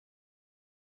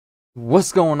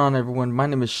What's going on, everyone? My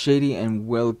name is Shady and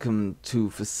welcome to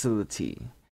Facility.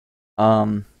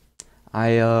 Um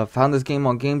I found this game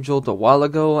on Game Jolt a while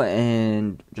ago,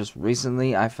 and just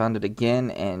recently I found it again,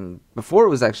 and before it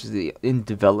was actually in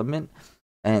development,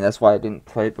 and that's why I didn't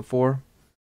play it before.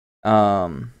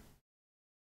 Um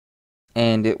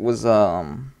and it was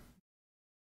as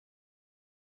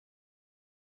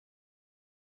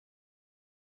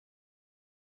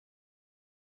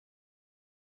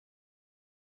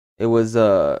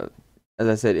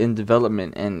I said, in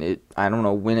development, and it I don't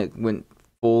know when it went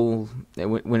full,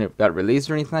 when it got released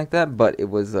or anything like that, but it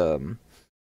was um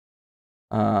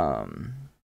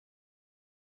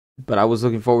but I was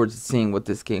looking forward to seeing what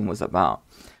this game was about.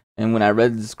 And when I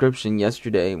read the description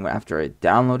yesterday, after I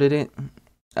downloaded it,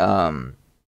 um,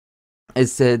 it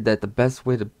said that the best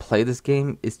way to play this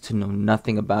game is to know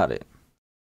nothing about it.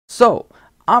 So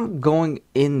I'm going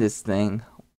in this thing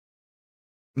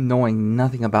knowing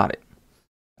nothing about it.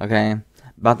 Okay,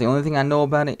 about the only thing I know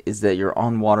about it is that you're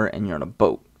on water and you're on a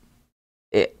boat.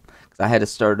 Because I had to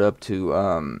start up to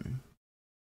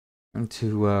to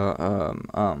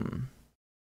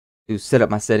set up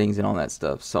my settings and all that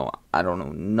stuff. So I don't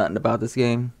know nothing about this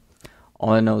game.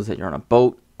 All I know is that you're on a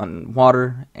boat on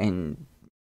water, and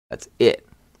that's it.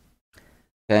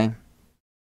 Okay?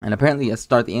 And apparently I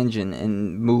start the engine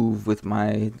and move with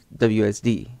my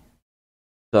WSD.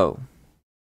 So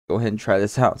go ahead and try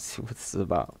this out, see what this is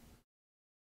about.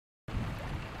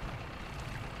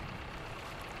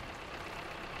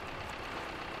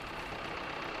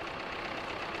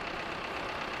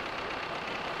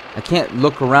 I can't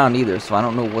look around either, so I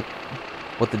don't know what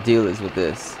the deal is with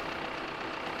this.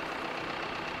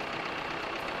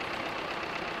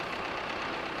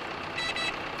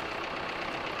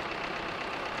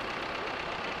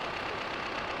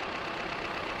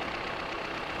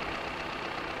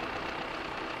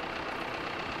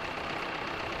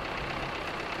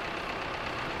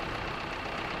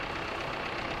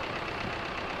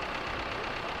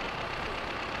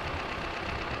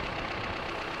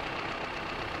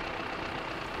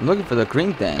 I'm looking for the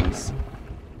green things.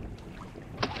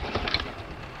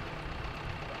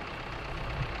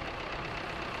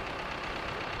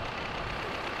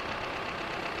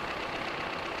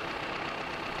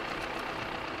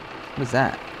 What is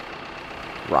that?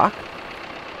 Rock?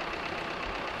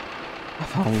 I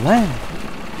found land.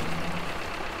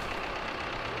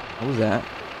 What was that?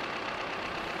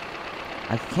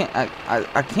 I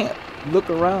can't look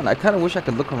around. I kind of wish I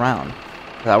could look around,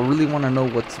 'cause I really want to know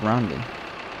what's around me.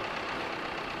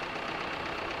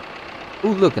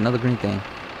 Ooh, look, another green thing.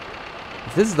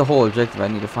 If this is the whole objective, I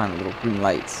need to find little green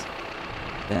lights,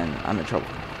 then I'm in trouble.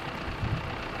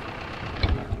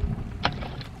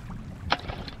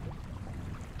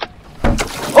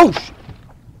 Oh,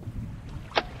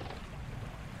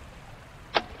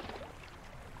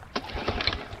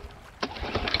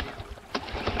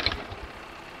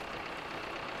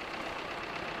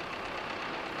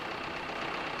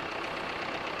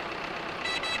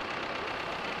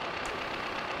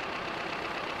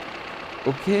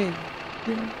 okay.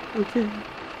 Yeah, okay.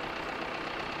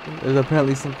 There's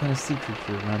apparently some kind of sea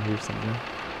creature around here somewhere.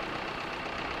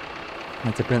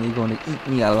 It's apparently going to eat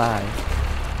me alive.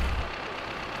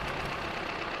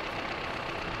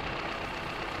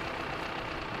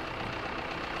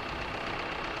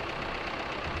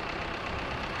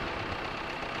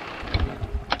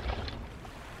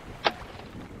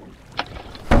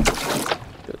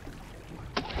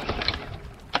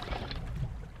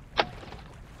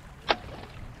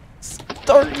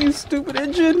 Start, you stupid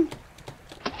engine!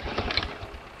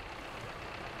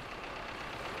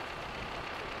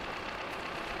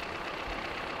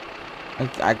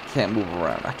 I can't move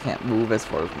around. I can't move as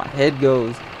far as my head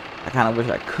goes. I kind of wish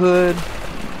I could.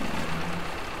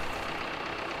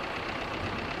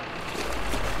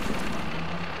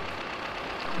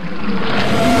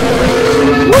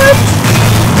 What?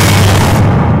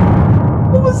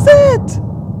 What was that?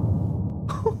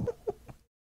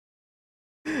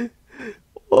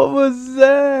 What was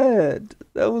that?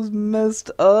 That was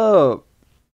messed up.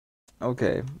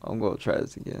 Okay, I'm gonna try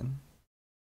this again.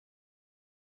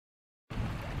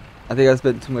 I think I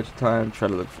spent too much time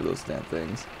trying to look for those damn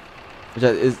things, which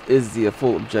is the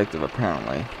full objective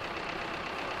apparently.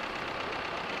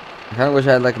 I kind of wish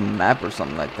I had like a map or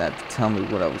something like that to tell me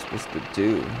what I was supposed to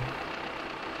do.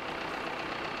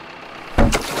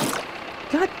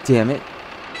 God damn it.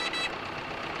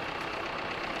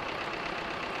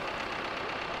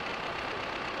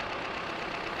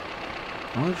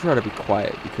 I'm gonna try to be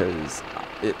quiet because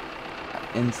it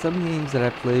in some games that I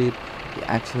played, you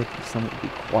actually have to be somewhat be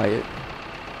quiet.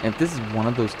 And if this is one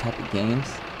of those type of games,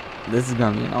 This is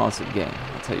gonna be an awesome game,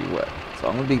 I'll tell you what. So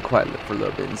I'm gonna be quiet for a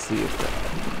little bit and see if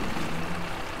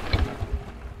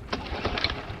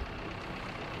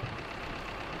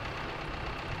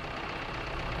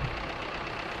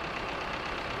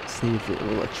it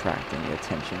will attract any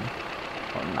attention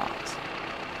or not.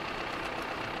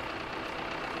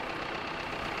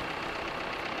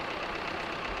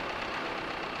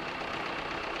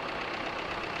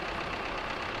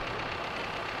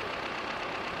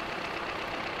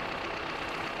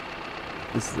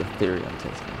 This is a theory I'm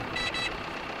testing.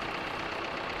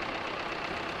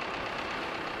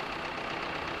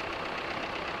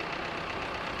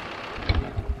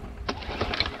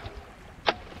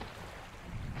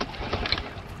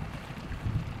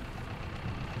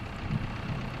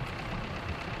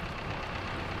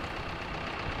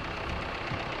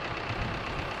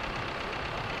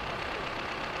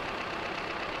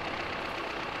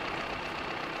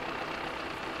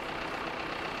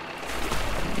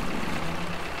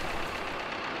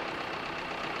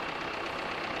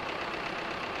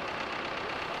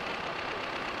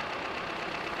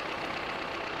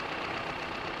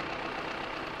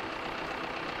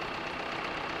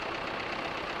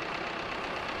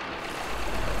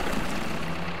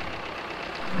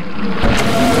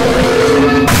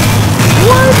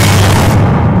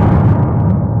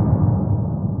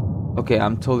 Okay,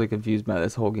 I'm totally confused by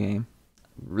this whole game.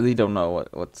 Really don't know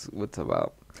what's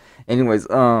about. Anyways,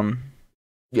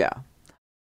 yeah.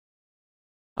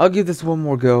 I'll give this one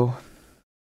more go.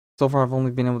 So far I've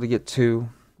only been able to get 2.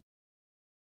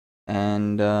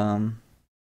 And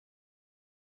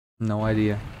no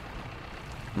idea.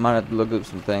 Might have to look up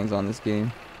some things on this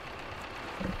game.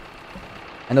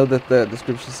 I know that the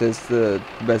description says the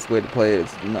best way to play it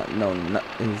is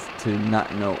to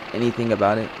not know anything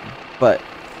about it, but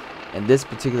in this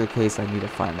particular case, I need to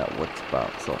find out what it's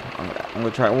about. So I'm gonna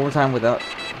try it one more time without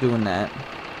doing that.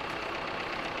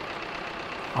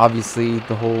 Obviously,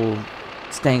 the whole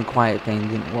staying quiet thing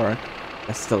didn't work.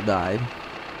 I still died.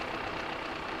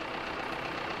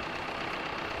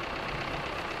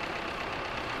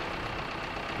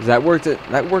 That worked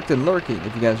in Lurking.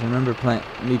 If you guys remember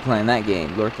me playing that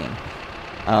game, Lurking,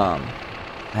 I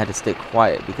had to stay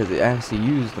quiet because it actually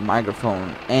used the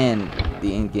microphone and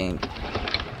the in-game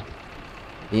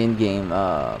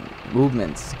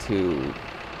movements to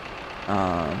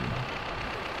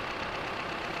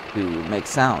make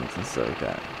sounds and stuff like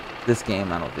that. This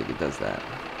game, I don't think it does that.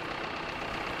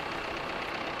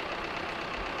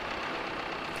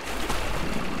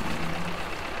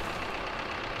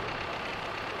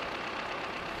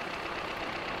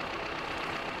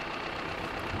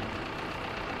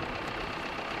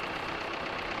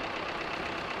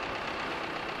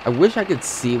 I wish I could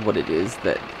see what it is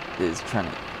that is trying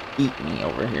to eat me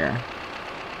over here.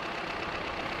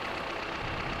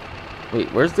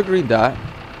 Wait, where's the green dot?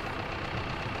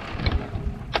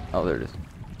 Oh, there it is.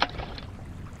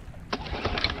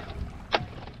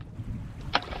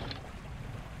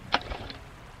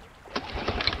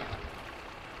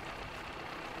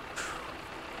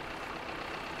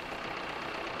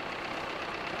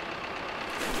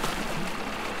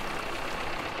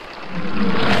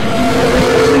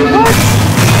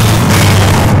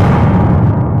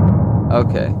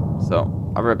 Okay, so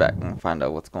I'll be right back and find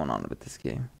out what's going on with this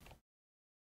game.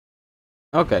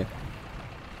 Okay,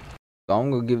 so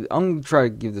I'm gonna try to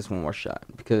give this one more shot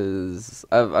because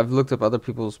I've looked up other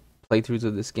people's playthroughs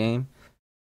of this game,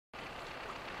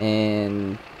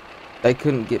 and they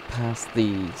couldn't get past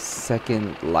the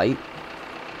second light.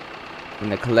 When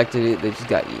they collected it, they just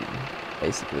got eaten,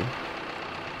 basically.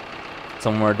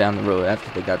 Somewhere down the road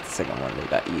after they got the second one, they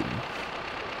got eaten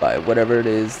by whatever it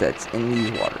is that's in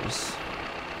these waters.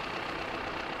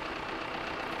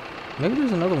 Maybe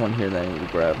there's another one here that I need to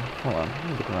grab. Hold on, let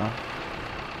me look around.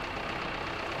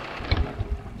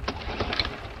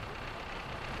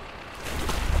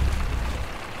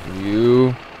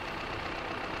 You.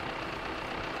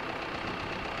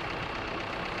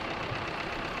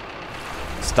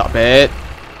 Stop it.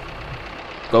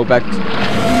 Go back to...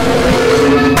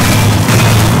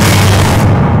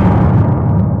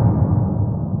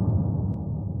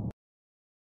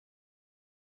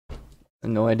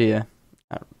 No idea.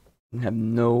 I have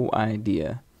no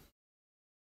idea.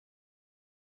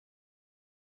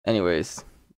 Anyways,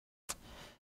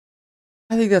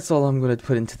 I think that's all I'm going to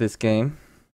put into this game.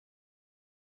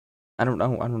 I don't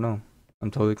know.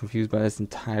 I'm totally confused by this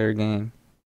entire game.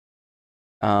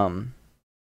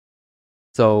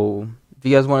 So if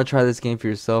you guys want to try this game for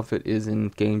yourself, it is in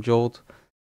Game Jolt.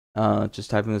 Just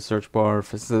type in the search bar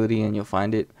facility and you'll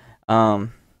find it.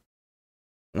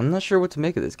 I'm not sure what to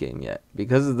make of this game yet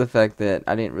because of the fact that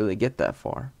I didn't really get that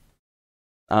far.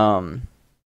 um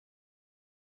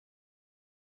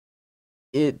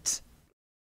it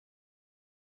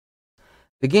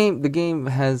the game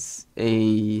has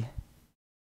a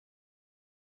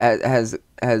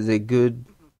good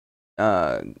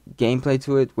gameplay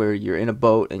to it, where you're in a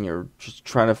boat and you're just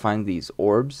trying to find these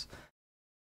orbs.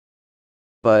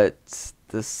 But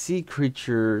the sea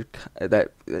creature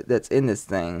that's in this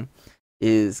thing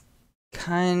is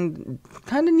kind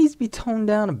of needs to be toned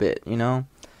down a bit, you know?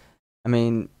 I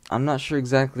mean, I'm not sure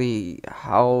exactly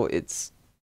how it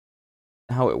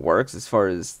works, as far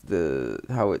as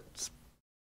how it's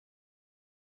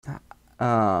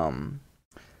um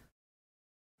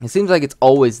it seems like it's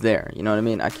always there, you know what I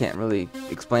mean? I can't really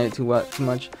explain it too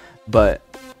much, but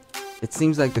it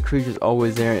seems like the creature's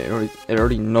always there. It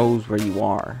already knows where you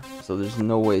are, so there's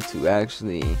no way to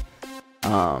actually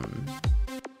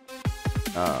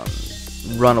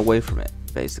run away from it,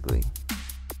 basically.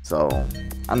 So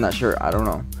I'm not sure. I don't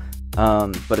know.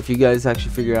 But if you guys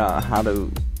actually figure out how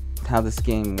this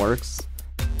game works,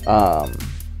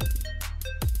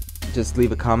 just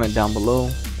leave a comment down below,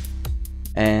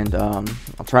 and I'll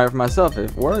try it for myself.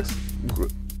 If it works,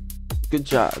 good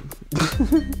job.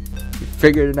 You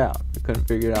figured it out. I couldn't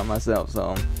figure it out myself.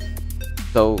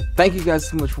 So thank you guys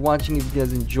so much for watching. If you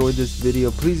guys enjoyed this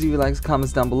video, please leave your likes,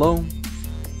 comments down below,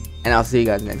 and I'll see you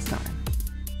guys next time.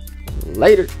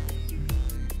 Later.